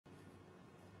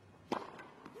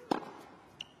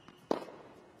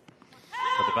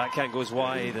the backhand goes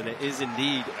wide, and it is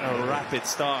indeed a rapid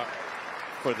start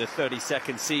for the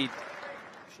 32nd seed.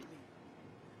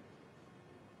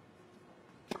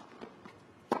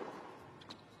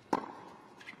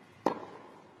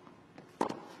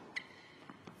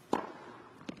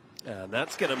 And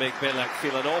that's going to make Bejlek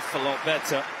feel an awful lot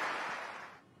better.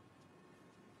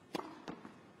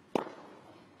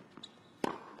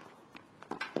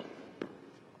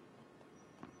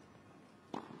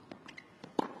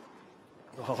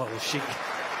 Oh, she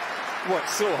worked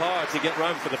so hard to get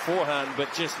round for the forehand,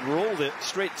 but just rolled it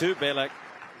straight to Bejlek,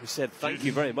 who said thank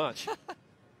you very much.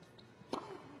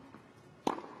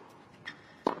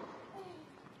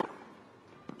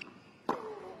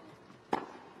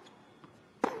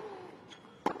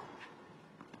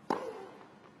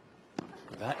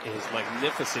 That is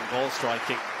magnificent ball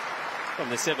striking from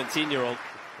the 17-year-old.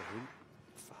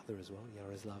 Father as well,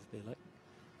 Yaroslav Bejlek.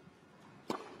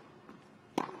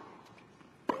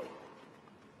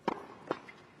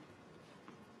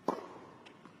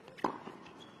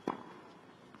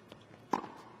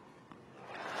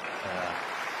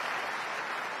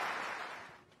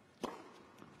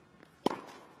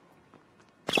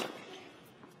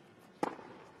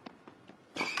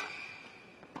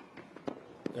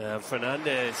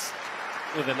 Fernandez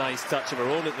with a nice touch of her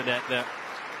own at the net there.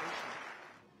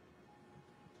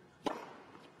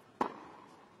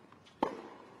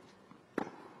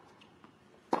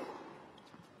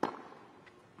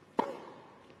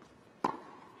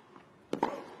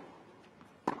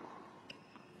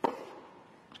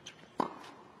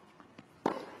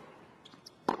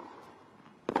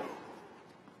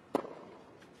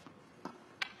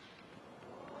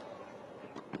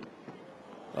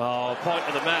 Oh, point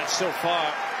of the match so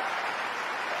far.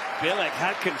 Bejlek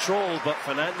had control, but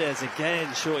Fernandez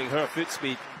again showing her foot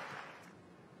speed.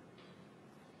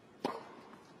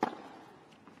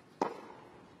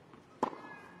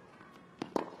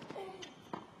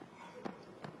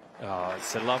 Oh,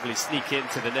 it's a lovely sneak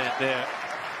into the net there.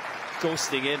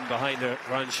 Ghosting in behind her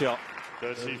round shot.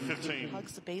 15.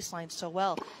 Hugs the baseline so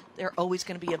well. They're always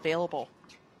going to be available.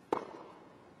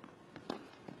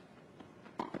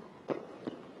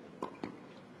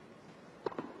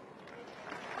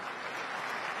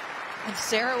 And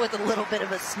Sara with a little bit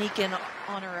of a sneak in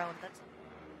on her own. That's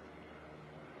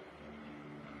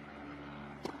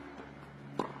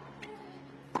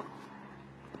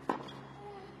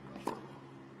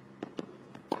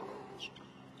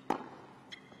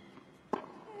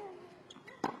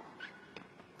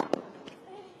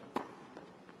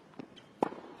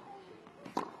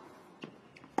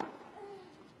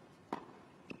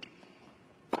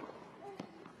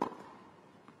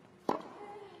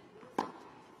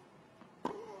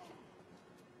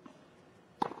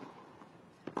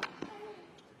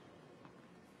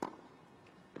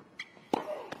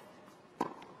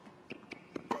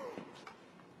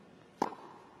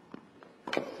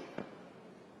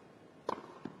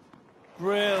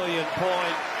brilliant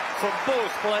point from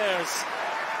both players.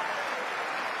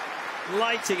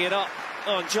 Lighting it up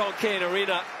on Cain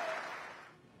Arena.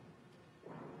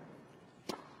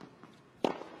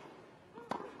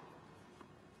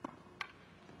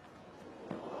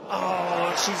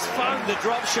 Oh, she's found the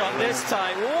drop shot this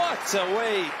time. What a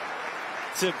way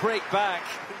to break back.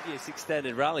 Previous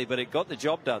extended rally, but it got the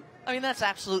job done. I mean, that's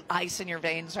absolute ice in your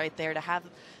veins right there, to have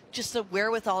just the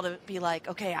wherewithal to be like,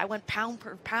 okay, I went pound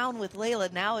per pound with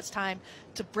Leylah. Now it's time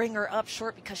to bring her up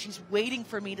short because she's waiting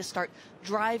for me to start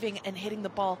driving and hitting the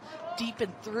ball deep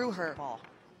and through her ball.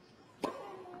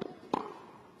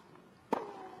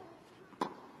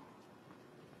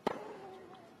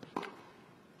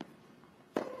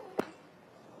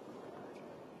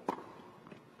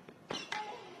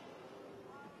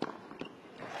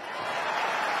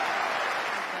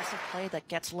 Play that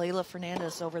gets Leylah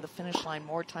Fernandez over the finish line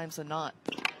more times than not.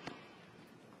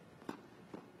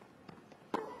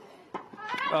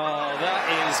 Oh, that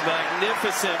is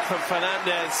magnificent from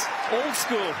Fernandez. Old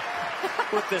school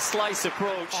with the slice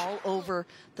approach. All over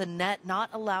the net, not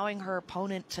allowing her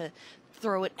opponent to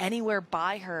throw it anywhere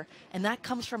by her. And that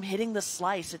comes from hitting the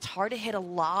slice. It's hard to hit a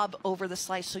lob over the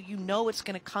slice, so you know it's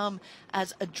going to come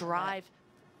as a drive.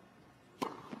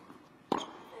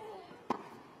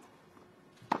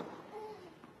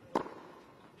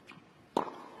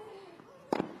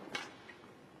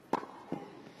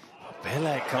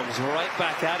 Bejlek comes right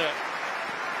back at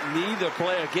her. Neither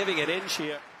player giving an inch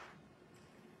here.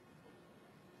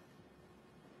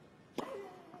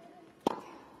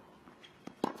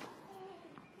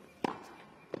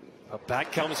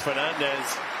 Back comes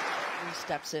Fernandez. 3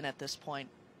 steps in at this point.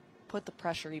 Put the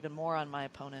pressure even more on my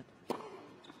opponent.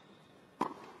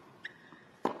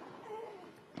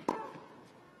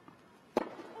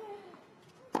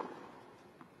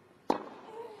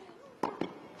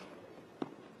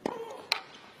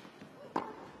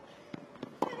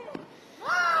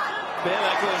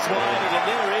 Bejlek goes wide, and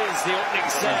there is the opening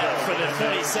set for the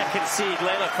 32nd seed,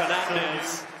 Leylah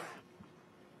Fernandez.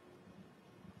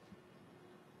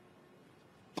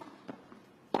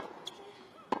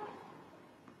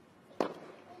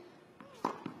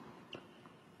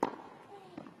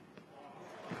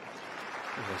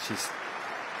 She's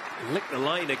licked the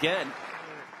line again.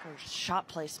 Her shot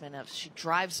placement of she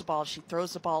drives the ball, she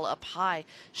throws the ball up high,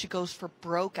 she goes for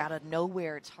broke out of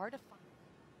nowhere. It's hard to find.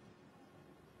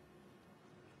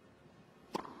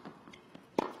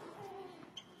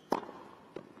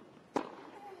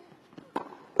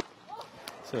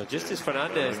 So just as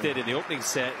Fernandez did in the opening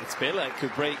set, it's Bejlek who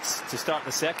breaks to start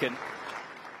the second.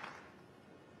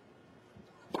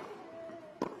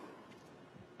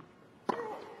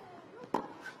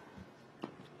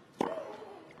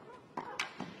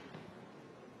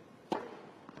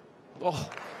 Oh,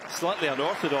 slightly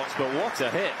unorthodox, but what a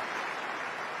hit.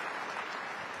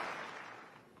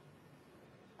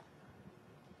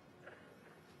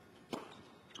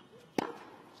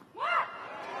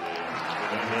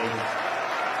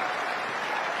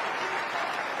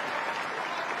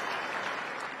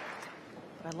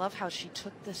 I love how she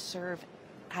took this serve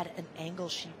at an angle.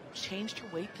 She changed her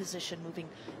weight position, moving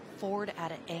forward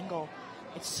at an angle.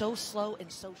 It's so slow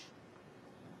and so...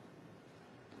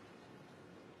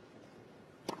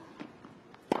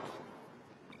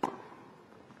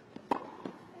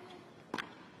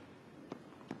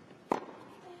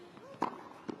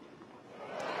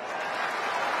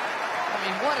 I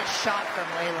mean, what a shot from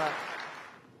Leylah.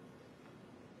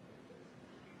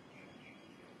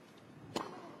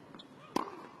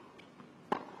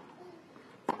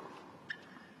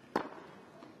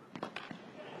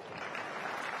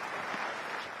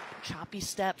 Choppy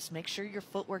steps. Make sure your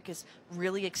footwork is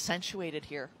really accentuated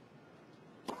here.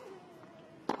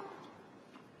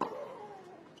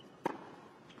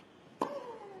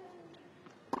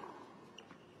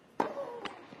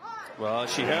 Well,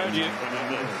 she heard you.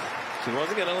 She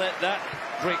wasn't going to let that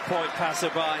break point pass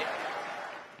her by.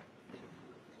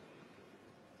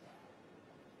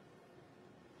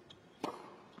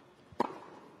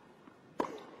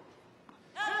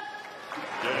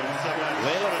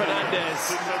 Leylah Fernandez,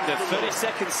 the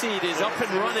 32nd seed, is up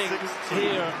and running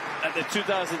here at the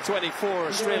 2024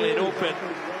 Australian Open.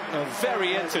 A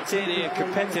very entertaining and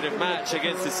competitive match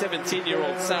against the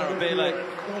 17-year-old Sara Bejlek.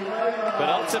 But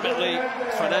ultimately,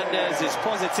 Fernandez's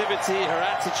positivity, her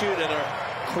attitude, and her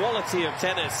quality of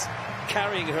tennis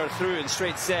carrying her through in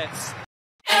straight sets.